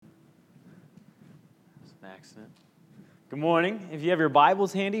Accident. Good morning. If you have your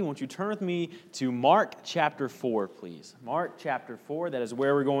Bibles handy, won't you turn with me to Mark chapter 4, please? Mark chapter 4, that is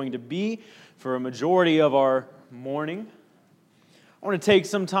where we're going to be for a majority of our morning. I want to take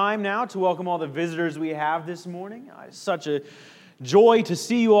some time now to welcome all the visitors we have this morning. It's such a joy to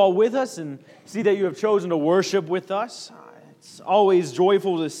see you all with us and see that you have chosen to worship with us. It's always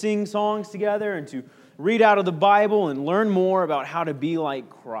joyful to sing songs together and to read out of the Bible and learn more about how to be like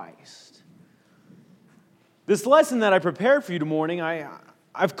Christ. This lesson that I prepared for you this morning,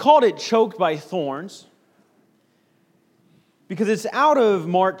 I've called it Choked by Thorns because it's out of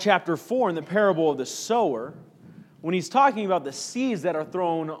Mark chapter 4 in the parable of the sower when he's talking about the seeds that are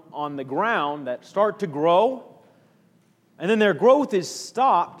thrown on the ground that start to grow and then their growth is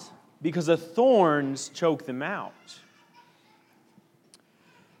stopped because the thorns choke them out.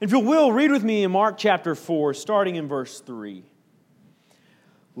 If you will, read with me in Mark chapter 4, starting in verse 3.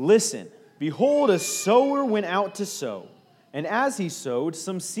 Listen. Behold, a sower went out to sow, and as he sowed,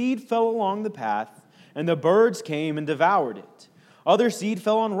 some seed fell along the path, and the birds came and devoured it. Other seed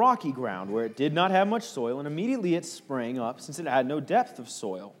fell on rocky ground, where it did not have much soil, and immediately it sprang up, since it had no depth of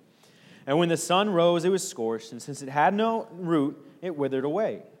soil. And when the sun rose, it was scorched, and since it had no root, it withered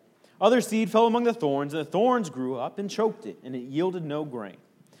away. Other seed fell among the thorns, and the thorns grew up and choked it, and it yielded no grain.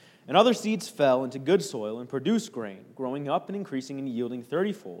 And other seeds fell into good soil and produced grain, growing up and increasing and yielding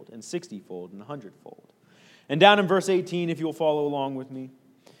 30-fold and 60-fold and 100-fold. And down in verse 18, if you'll follow along with me.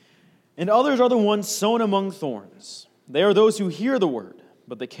 And others are the ones sown among thorns. They are those who hear the word,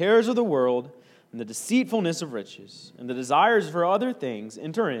 but the cares of the world and the deceitfulness of riches and the desires for other things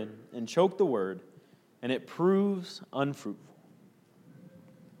enter in and choke the word, and it proves unfruitful.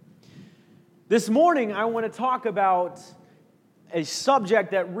 This morning, I want to talk about a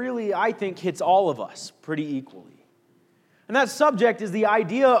subject that really, I think, hits all of us pretty equally. And that subject is the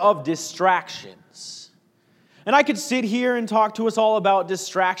idea of distractions. And I could sit here and talk to us all about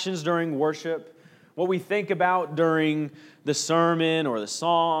distractions during worship, what we think about during the sermon or the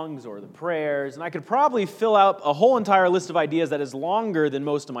songs or the prayers, and I could probably fill out a whole entire list of ideas that is longer than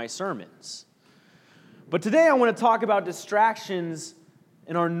most of my sermons. But today I want to talk about distractions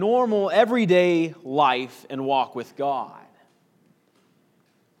in our normal, everyday life and walk with God.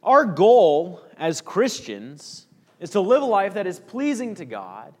 Our goal as Christians is to live a life that is pleasing to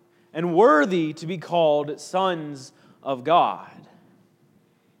God and worthy to be called sons of God.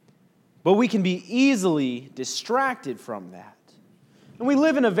 But we can be easily distracted from that. And we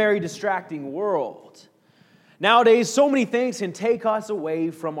live in a very distracting world. Nowadays, so many things can take us away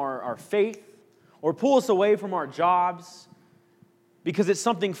from our faith or pull us away from our jobs because it's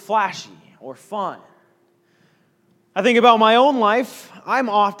something flashy or fun. I think about my own life. I'm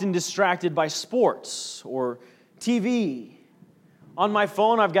often distracted by sports or TV. On my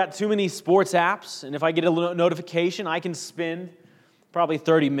phone, I've got too many sports apps, and if I get a notification, I can spend probably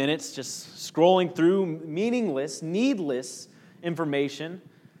 30 minutes just scrolling through meaningless, needless information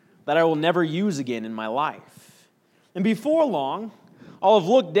that I will never use again in my life. And before long, I'll have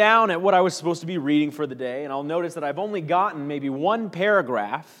looked down at what I was supposed to be reading for the day, and I'll notice that I've only gotten maybe one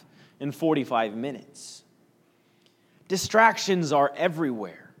paragraph in 45 minutes. Distractions are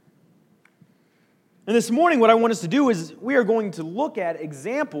everywhere. And this morning, what I want us to do is we are going to look at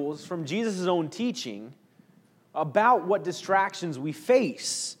examples from Jesus' own teaching about what distractions we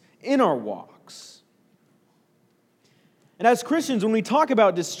face in our walks. And as Christians, when we talk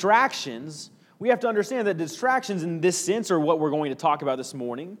about distractions, we have to understand that distractions in this sense, or what we're going to talk about this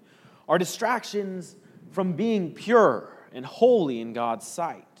morning, are distractions from being pure and holy in God's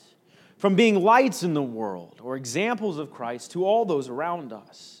sight, from being lights in the world or examples of Christ to all those around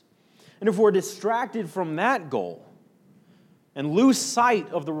us. And if we're distracted from that goal and lose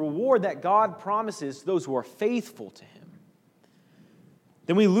sight of the reward that God promises to those who are faithful to Him,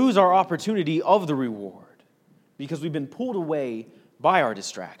 then we lose our opportunity of the reward because we've been pulled away by our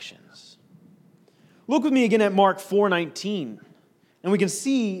distractions. Look with me again at Mark 4:19, and we can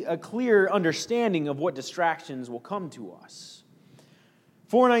see a clear understanding of what distractions will come to us.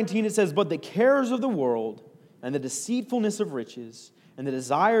 4:19 it says, "But the cares of the world and the deceitfulness of riches and the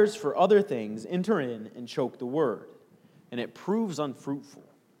desires for other things enter in and choke the word, and it proves unfruitful."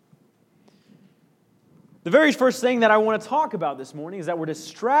 The very first thing that I want to talk about this morning is that we're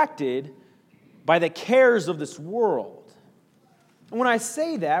distracted by the cares of this world. And when I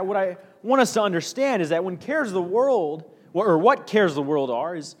say that, what I want us to understand is that when cares of the world, or what cares of the world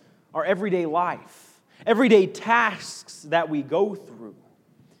are, is our everyday life, everyday tasks that we go through.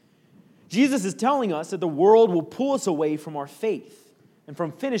 Jesus is telling us that the world will pull us away from our faith and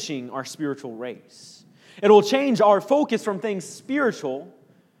from finishing our spiritual race. It will change our focus from things spiritual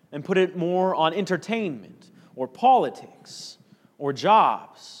and put it more on entertainment or politics or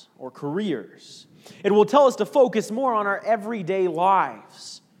jobs or careers. It will tell us to focus more on our everyday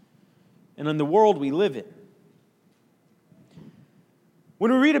lives and on the world we live in.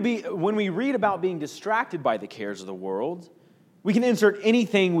 When we read about being distracted by the cares of the world, we can insert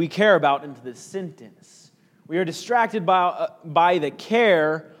anything we care about into this sentence. We are distracted by the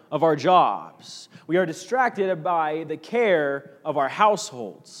care of our jobs. We are distracted by the care of our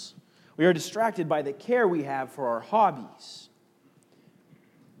households. We are distracted by the care we have for our hobbies.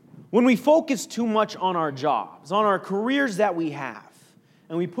 When we focus too much on our jobs, on our careers that we have,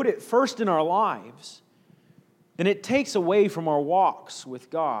 and we put it first in our lives, then it takes away from our walks with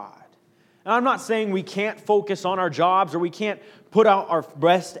God. And I'm not saying we can't focus on our jobs or we can't put out our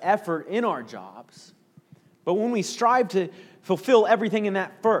best effort in our jobs. But when we strive to fulfill everything in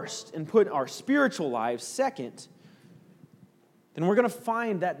that first and put our spiritual lives second, then we're going to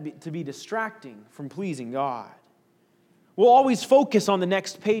find that to be distracting from pleasing God. We'll always focus on the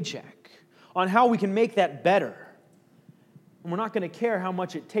next paycheck, on how we can make that better. And we're not going to care how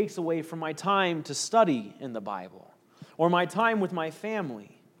much it takes away from my time to study in the Bible, or my time with my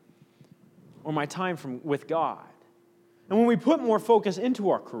family, or my time with God. And when we put more focus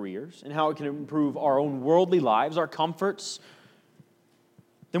into our careers and how it can improve our own worldly lives, our comforts,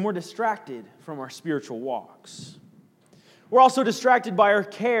 then we're distracted from our spiritual walks. We're also distracted by our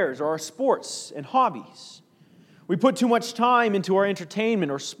cares or our sports and hobbies. We put too much time into our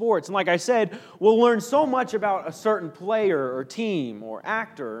entertainment or sports. And like I said, we'll learn so much about a certain player or team or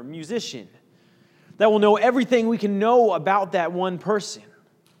actor or musician that we'll know everything we can know about that one person.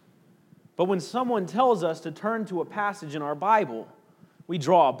 But when someone tells us to turn to a passage in our Bible, we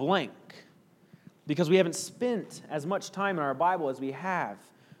draw a blank because we haven't spent as much time in our Bible as we have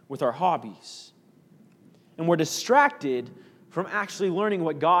with our hobbies. And we're distracted from actually learning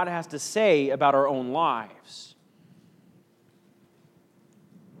what God has to say about our own lives.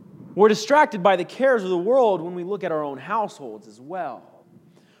 We're distracted by the cares of the world when we look at our own households as well.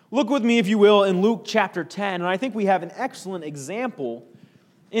 Look with me, if you will, in Luke chapter 10, and I think we have an excellent example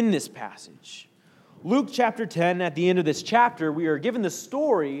in this passage. Luke chapter 10, at the end of this chapter, we are given the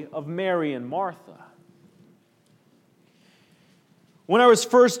story of Mary and Martha. When I was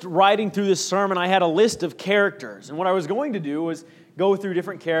first writing through this sermon, I had a list of characters, and what I was going to do was go through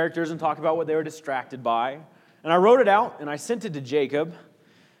different characters and talk about what they were distracted by. And I wrote it out, and I sent it to Jacob,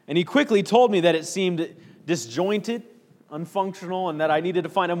 and he quickly told me that it seemed disjointed, unfunctional, and that I needed to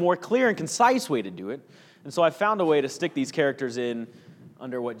find a more clear and concise way to do it. And so I found a way to stick these characters in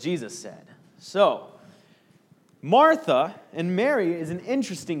under what Jesus said. So, Martha and Mary is an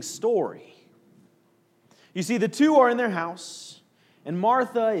interesting story. You see, the two are in their house, and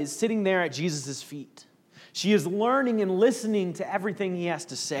Martha is sitting there at Jesus' feet. She is learning and listening to everything he has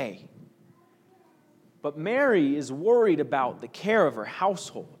to say. But Mary is worried about the care of her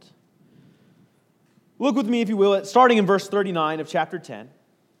household. Look with me, if you will, starting in verse 39 of chapter 10,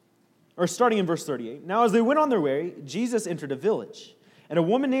 or starting in verse 38. Now, as they went on their way, Jesus entered a village, and a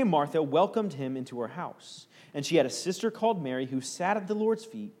woman named Martha welcomed him into her house. And she had a sister called Mary who sat at the Lord's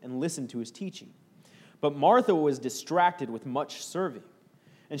feet and listened to his teaching. But Martha was distracted with much serving.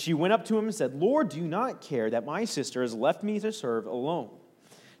 And she went up to him and said, "Lord, do you not care that my sister has left me to serve alone?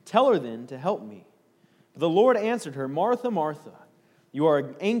 Tell her then to help me." But the Lord answered her, "Martha, Martha, you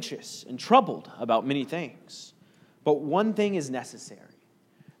are anxious and troubled about many things. But one thing is necessary.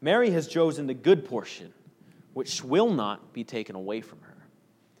 Mary has chosen the good portion, which will not be taken away from her."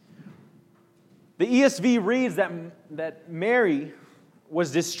 The ESV reads that Mary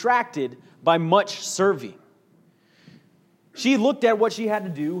was distracted by much serving. She looked at what she had to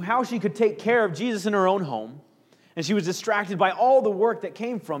do, how she could take care of Jesus in her own home, and she was distracted by all the work that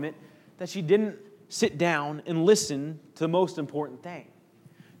came from it, that she didn't sit down and listen to the most important thing,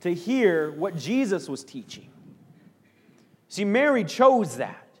 to hear what Jesus was teaching. See, Mary chose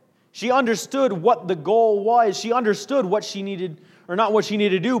that. She understood what the goal was. She understood what she needed, or not what she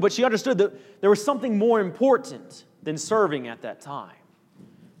needed to do, but she understood that there was something more important than serving at that time.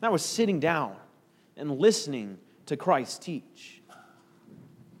 That was sitting down and listening to Christ teach.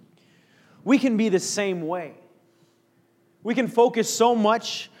 We can be the same way. We can focus so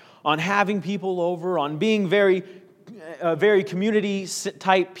much on having people over, on being very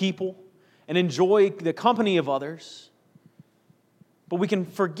community-type people, and enjoy the company of others. But we can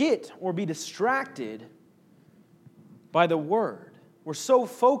forget or be distracted by the Word. We're so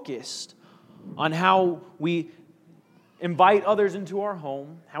focused on how we invite others into our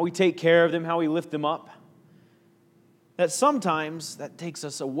home, how we take care of them, how we lift them up, that sometimes that takes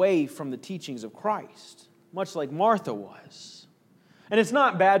us away from the teachings of Christ, much like Martha was. And it's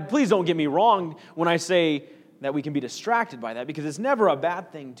not bad. Please don't get me wrong when I say that we can be distracted by that, because it's never a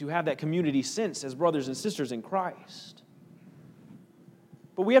bad thing to have that community sense as brothers and sisters in Christ.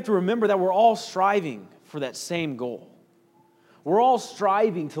 But we have to remember that we're all striving for that same goal. We're all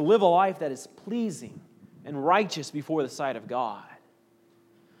striving to live a life that is pleasing and righteous before the sight of God.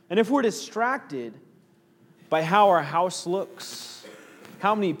 And if we're distracted by how our house looks,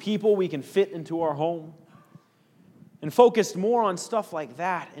 how many people we can fit into our home, and focused more on stuff like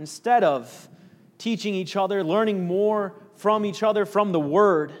that instead of teaching each other, learning more from each other, from the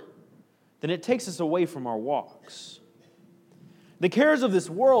Word, then it takes us away from our walks. The cares of this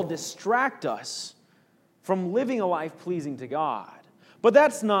world distract us from living a life pleasing to God. But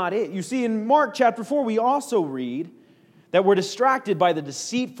that's not it. You see, in Mark chapter 4, we also read that we're distracted by the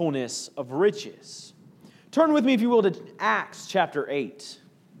deceitfulness of riches. Turn with me, if you will, to Acts chapter 8.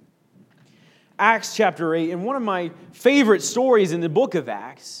 Acts chapter 8, and one of my favorite stories in the book of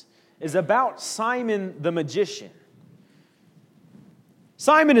Acts is about Simon the magician.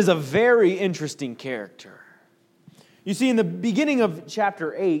 Simon is a very interesting character. You see, in the beginning of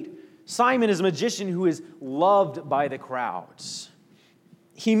chapter 8, Simon is a magician who is loved by the crowds.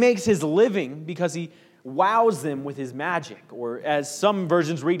 He makes his living because he wows them with his magic, or as some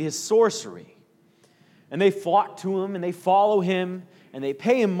versions read, his sorcery. And they flock to him, and they follow him, and they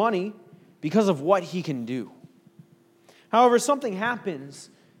pay him money because of what he can do. However, something happens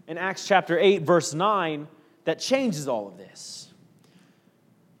in Acts chapter 8, verse 9, that changes all of this.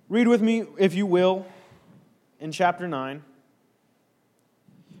 Read with me, if you will, in chapter 9.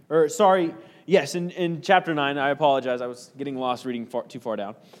 In chapter 9, I apologize, I was getting lost reading too far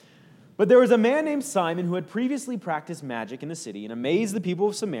down. But there was a man named Simon who had previously practiced magic in the city and amazed the people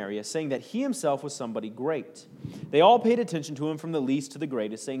of Samaria, saying that he himself was somebody great. They all paid attention to him from the least to the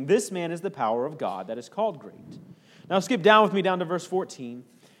greatest, saying, "This man is the power of God that is called great." Now skip down with me down to verse 14.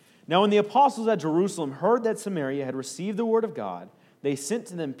 Now when the apostles at Jerusalem heard that Samaria had received the word of God, they sent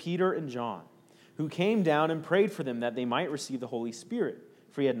to them Peter and John, who came down and prayed for them that they might receive the Holy Spirit.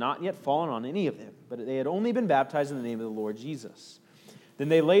 For he had not yet fallen on any of them, but they had only been baptized in the name of the Lord Jesus. Then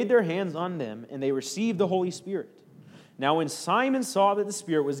they laid their hands on them, and they received the Holy Spirit. Now when Simon saw that the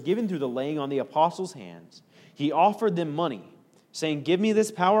Spirit was given through the laying on the apostles' hands, he offered them money, saying, "Give me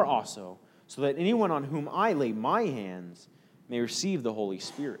this power also, so that anyone on whom I lay my hands may receive the Holy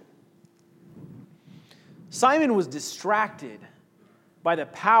Spirit." Simon was distracted by the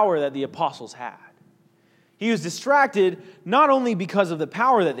power that the apostles had. He was distracted not only because of the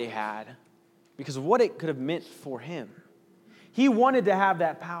power that they had, because of what it could have meant for him. He wanted to have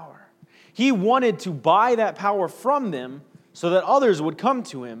that power. He wanted to buy that power from them so that others would come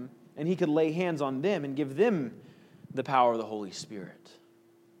to him and he could lay hands on them and give them the power of the Holy Spirit.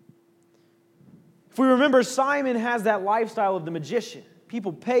 If we remember, Simon has that lifestyle of the magician.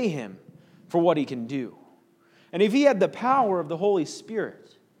 People pay him for what he can do. And if he had the power of the Holy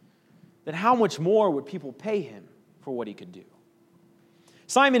Spirit, then how much more would people pay him for what he could do?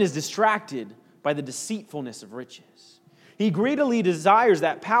 Simon is distracted by the deceitfulness of riches. He greedily desires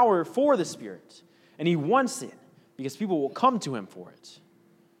that power for the Spirit, and he wants it because people will come to him for it.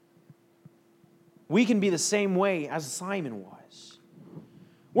 We can be the same way as Simon was.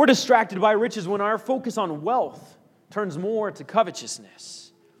 We're distracted by riches when our focus on wealth turns more to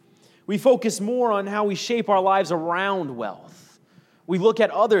covetousness. We focus more on how we shape our lives around wealth. We look at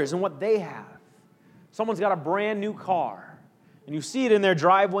others and what they have. Someone's got a brand new car, and you see it in their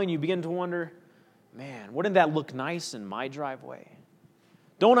driveway, and you begin to wonder, man, wouldn't that look nice in my driveway?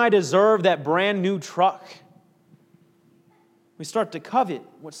 Don't I deserve that brand new truck? We start to covet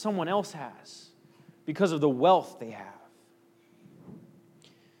what someone else has because of the wealth they have.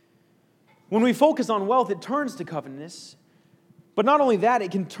 When we focus on wealth, it turns to covetousness. But not only that,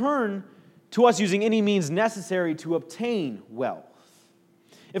 it can turn to us using any means necessary to obtain wealth.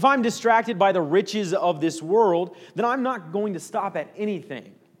 If I'm distracted by the riches of this world, then I'm not going to stop at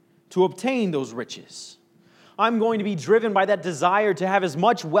anything to obtain those riches. I'm going to be driven by that desire to have as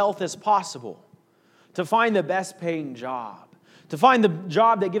much wealth as possible, to find the best paying job, to find the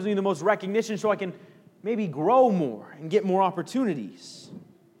job that gives me the most recognition so I can maybe grow more and get more opportunities.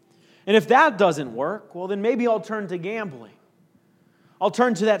 And if that doesn't work, well, then maybe I'll turn to gambling. I'll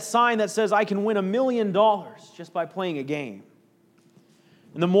turn to that sign that says I can win $1 million just by playing a game.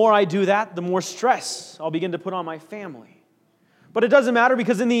 And the more I do that, the more stress I'll begin to put on my family. But it doesn't matter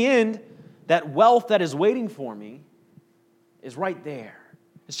because in the end, that wealth that is waiting for me is right there.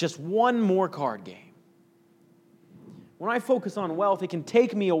 It's just one more card game. When I focus on wealth, it can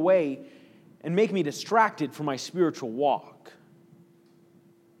take me away and make me distracted from my spiritual walk.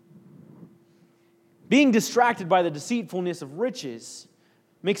 Being distracted by the deceitfulness of riches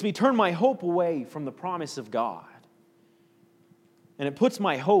makes me turn my hope away from the promise of God. And it puts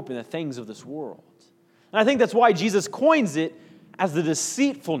my hope in the things of this world. And I think that's why Jesus coins it as the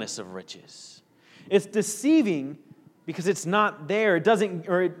deceitfulness of riches. It's deceiving because it's not there. It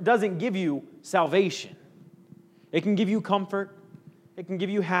doesn't give you salvation. It can give you comfort. It can give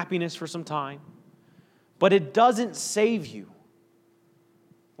you happiness for some time. But it doesn't save you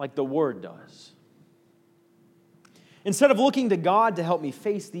like the Word does. Instead of looking to God to help me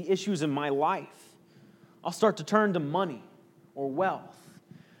face the issues in my life, I'll start to turn to money or wealth.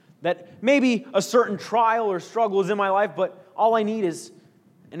 That maybe a certain trial or struggle is in my life, but all I need is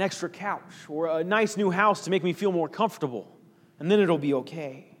an extra couch or a nice new house to make me feel more comfortable, and then it'll be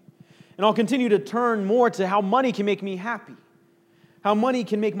okay. And I'll continue to turn more to how money can make me happy, how money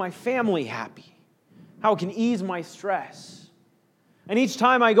can make my family happy, how it can ease my stress. And each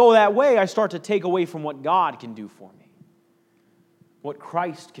time I go that way, I start to take away from what God can do for me, what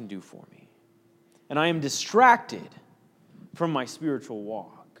Christ can do for me. And I am distracted from my spiritual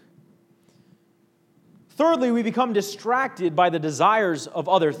walk. Thirdly, we become distracted by the desires of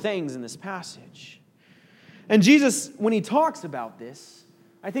other things in this passage. And Jesus, when he talks about this,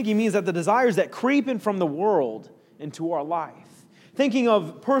 I think he means that the desires that creep in from the world into our life, thinking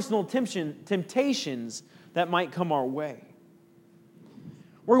of personal temptations that might come our way.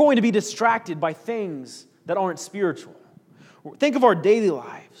 We're going to be distracted by things that aren't spiritual. Think of our daily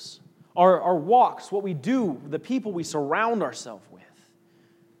lives, our walks, what we do, the people we surround ourselves with,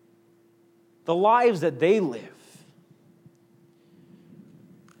 the lives that they live.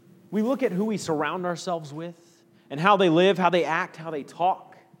 We look at who we surround ourselves with and how they live, how they act, how they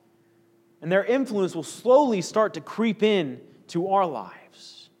talk, and their influence will slowly start to creep in to our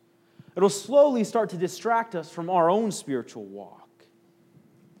lives. It'll slowly start to distract us from our own spiritual walk.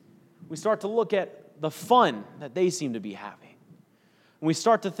 We start to look at the fun that they seem to be having. And we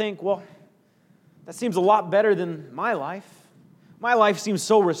start to think, well, that seems a lot better than my life. My life seems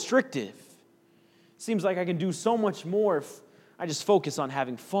so restrictive. It seems like I can do so much more if I just focus on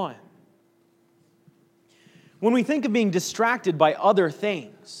having fun. When we think of being distracted by other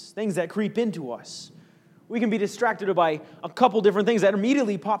things, things that creep into us, we can be distracted by a couple different things that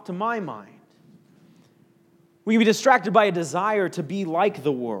immediately pop to my mind. We can be distracted by a desire to be like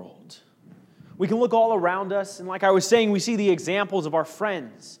the world. We can look all around us, and like I was saying, we see the examples of our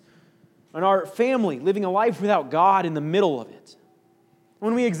friends and our family living a life without God in the middle of it.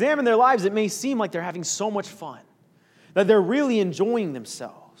 When we examine their lives, it may seem like they're having so much fun, that they're really enjoying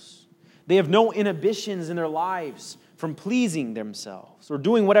themselves. They have no inhibitions in their lives from pleasing themselves or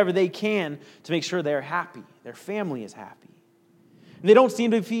doing whatever they can to make sure they're happy, their family is happy. And they don't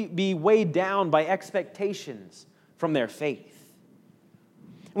seem to be weighed down by expectations from their faith.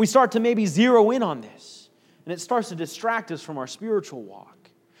 And we start to maybe zero in on this, and it starts to distract us from our spiritual walk.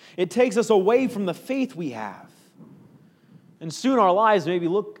 It takes us away from the faith we have. And soon our lives maybe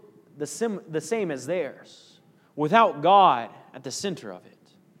look the same as theirs, without God at the center of it.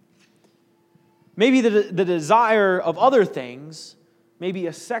 Maybe the desire of other things may be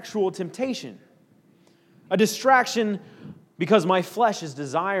a sexual temptation, a distraction because my flesh is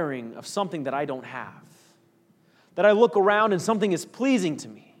desiring of something that I don't have. That I look around and something is pleasing to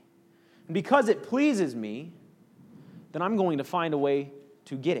me. And because it pleases me, then I'm going to find a way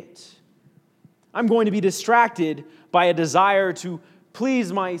to get it. I'm going to be distracted by a desire to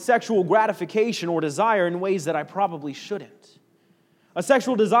please my sexual gratification or desire in ways that I probably shouldn't. A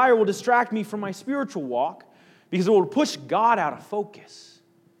sexual desire will distract me from my spiritual walk because it will push God out of focus.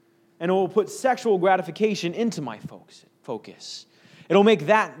 And it will put sexual gratification into my focus. It'll make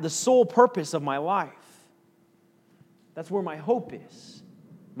that the sole purpose of my life. That's where my hope is,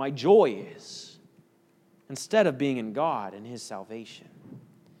 my joy is, instead of being in God and His salvation.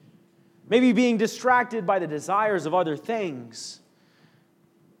 Maybe being distracted by the desires of other things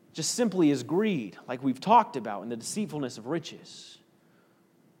just simply is greed, like we've talked about, and the deceitfulness of riches.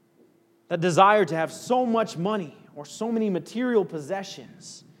 That desire to have so much money or so many material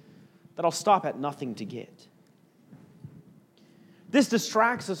possessions that I'll stop at nothing to get. This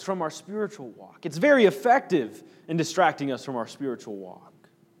distracts us from our spiritual walk. It's very effective in distracting us from our spiritual walk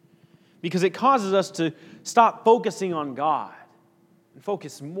because it causes us to stop focusing on God and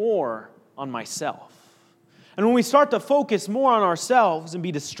focus more on myself. And when we start to focus more on ourselves and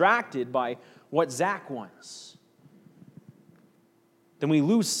be distracted by what Zach wants, then we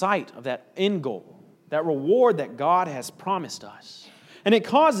lose sight of that end goal, that reward that God has promised us. And it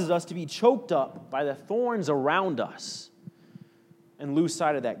causes us to be choked up by the thorns around us and lose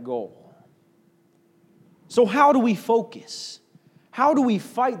sight of that goal. So how do we focus? How do we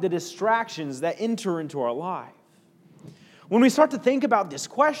fight the distractions that enter into our life? When we start to think about this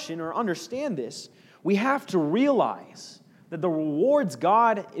question or understand this, we have to realize that the rewards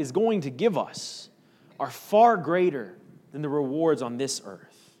God is going to give us are far greater than the rewards on this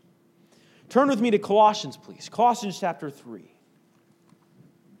earth. Turn with me to Colossians, please. Colossians chapter 3.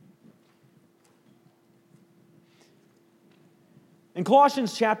 In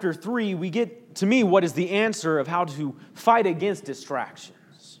Colossians chapter 3, we get, to me, what is the answer of how to fight against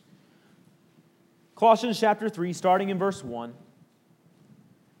distractions. Colossians chapter 3, starting in verse 1.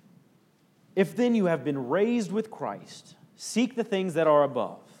 If then you have been raised with Christ, seek the things that are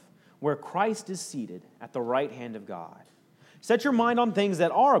above, where Christ is seated at the right hand of God. Set your mind on things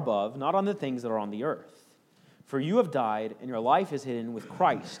that are above, not on the things that are on the earth. For you have died, and your life is hidden with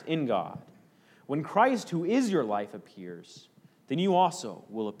Christ in God. When Christ, who is your life, appears, then you also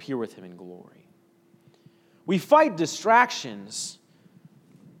will appear with him in glory. We fight distractions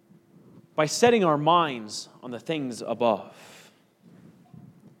by setting our minds on the things above.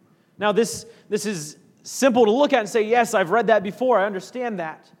 Now, this is simple to look at and say, yes, I've read that before, I understand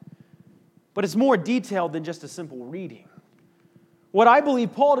that. But it's more detailed than just a simple reading. What I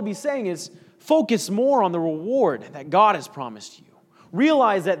believe Paul to be saying is, focus more on the reward that God has promised you.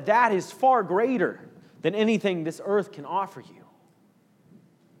 Realize that that is far greater than anything this earth can offer you.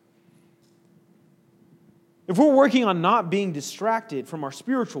 If we're working on not being distracted from our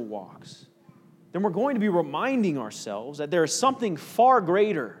spiritual walks, then we're going to be reminding ourselves that there is something far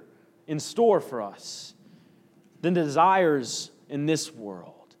greater in store for us than the desires in this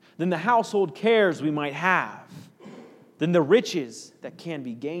world, than the household cares we might have, than the riches that can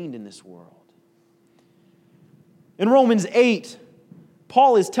be gained in this world. In Romans 8,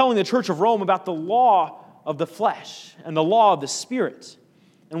 Paul is telling the church of Rome about the law of the flesh and the law of the Spirit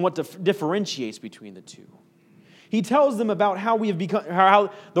and what differentiates between the two. He tells them about how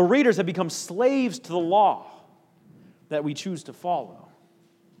the readers have become slaves to the law that we choose to follow,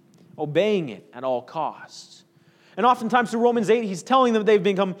 obeying it at all costs. And oftentimes through Romans 8, he's telling them they've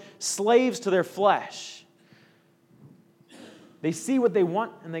become slaves to their flesh. They see what they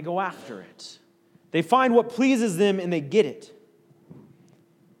want and they go after it. They find what pleases them and they get it.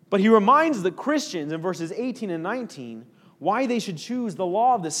 But he reminds the Christians in verses 18 and 19 why they should choose the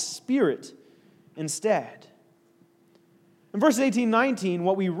law of the Spirit instead. In verses 18 and 19,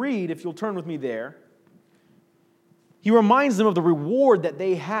 what we read, if you'll turn with me there, he reminds them of the reward that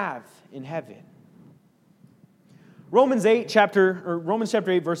they have in heaven. Romans chapter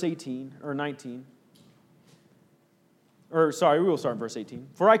 8, verse 18 or 19. We will start in verse 18.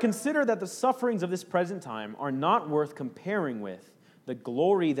 For I consider that the sufferings of this present time are not worth comparing with the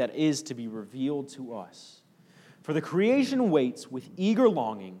glory that is to be revealed to us. For the creation waits with eager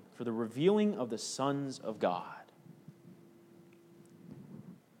longing for the revealing of the sons of God.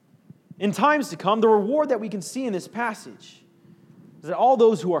 In times to come, the reward that we can see in this passage is that all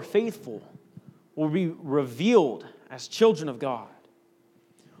those who are faithful will be revealed as children of God.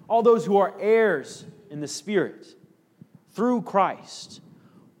 All those who are heirs in the Spirit through Christ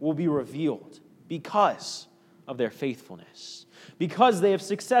will be revealed because of their faithfulness, because they have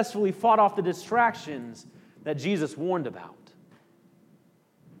successfully fought off the distractions that Jesus warned about,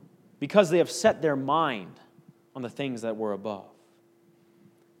 because they have set their mind on the things that were above.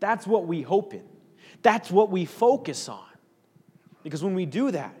 That's what we hope in. That's what we focus on. Because when we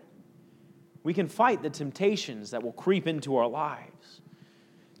do that, we can fight the temptations that will creep into our lives.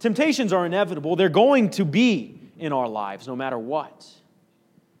 Temptations are inevitable. They're going to be in our lives no matter what.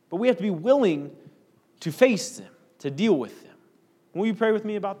 But we have to be willing to face them, to deal with them. Will you pray with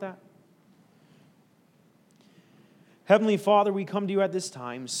me about that? Heavenly Father, we come to you at this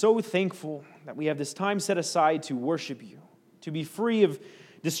time so thankful that we have this time set aside to worship you, to be free of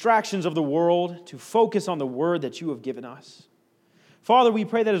distractions of the world, to focus on the word that you have given us. Father, we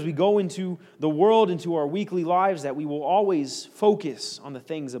pray that as we go into the world, into our weekly lives, that we will always focus on the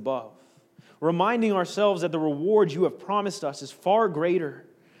things above, reminding ourselves that the reward you have promised us is far greater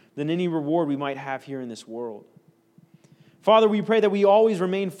than any reward we might have here in this world. Father, we pray that we always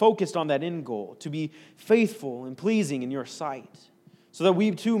remain focused on that end goal, to be faithful and pleasing in your sight, so that we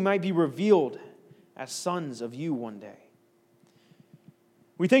too might be revealed as sons of you one day.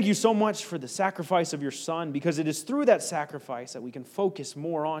 We thank you so much for the sacrifice of your Son, because it is through that sacrifice that we can focus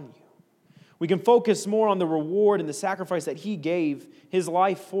more on you. We can focus more on the reward and the sacrifice that he gave his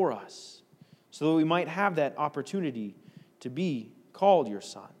life for us, so that we might have that opportunity to be called your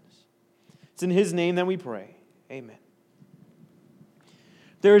sons. It's in his name that we pray. Amen.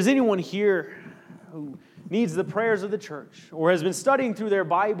 If there is anyone here who needs the prayers of the church, or has been studying through their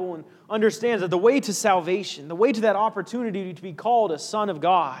Bible and understands that the way to salvation, the way to that opportunity to be called a son of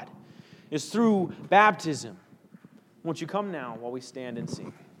God, is through baptism, won't you come now while we stand and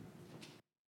sing?